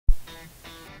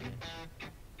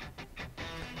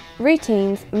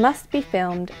Routines must be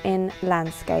filmed in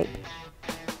landscape.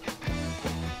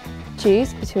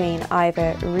 Choose between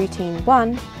either Routine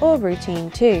 1 or Routine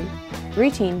 2.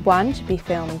 Routine 1 should be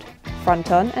filmed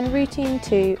front on and Routine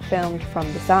 2 filmed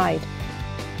from the side.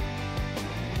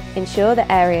 Ensure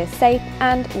the area is safe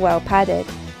and well padded.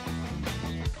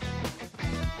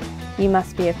 You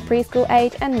must be of preschool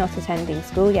age and not attending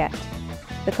school yet.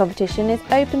 The competition is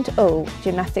open to all,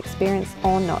 gymnastics experience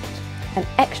or not. An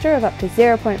extra of up to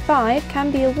 0.5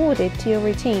 can be awarded to your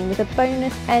routine with a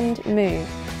bonus end move.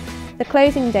 The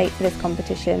closing date for this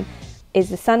competition is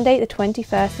the Sunday the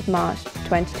 21st of March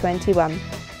 2021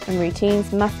 and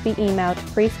routines must be emailed to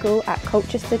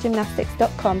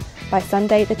preschool@colchestergymnastics.com by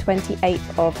Sunday the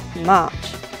 28th of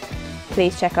March.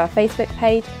 Please check our Facebook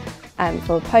page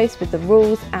for a post with the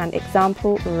rules and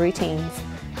example routines.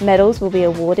 Medals will be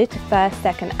awarded to first,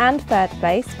 second and third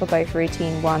place for both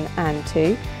Routine 1 and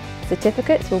 2.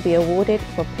 Certificates will be awarded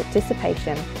for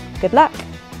participation. Good luck!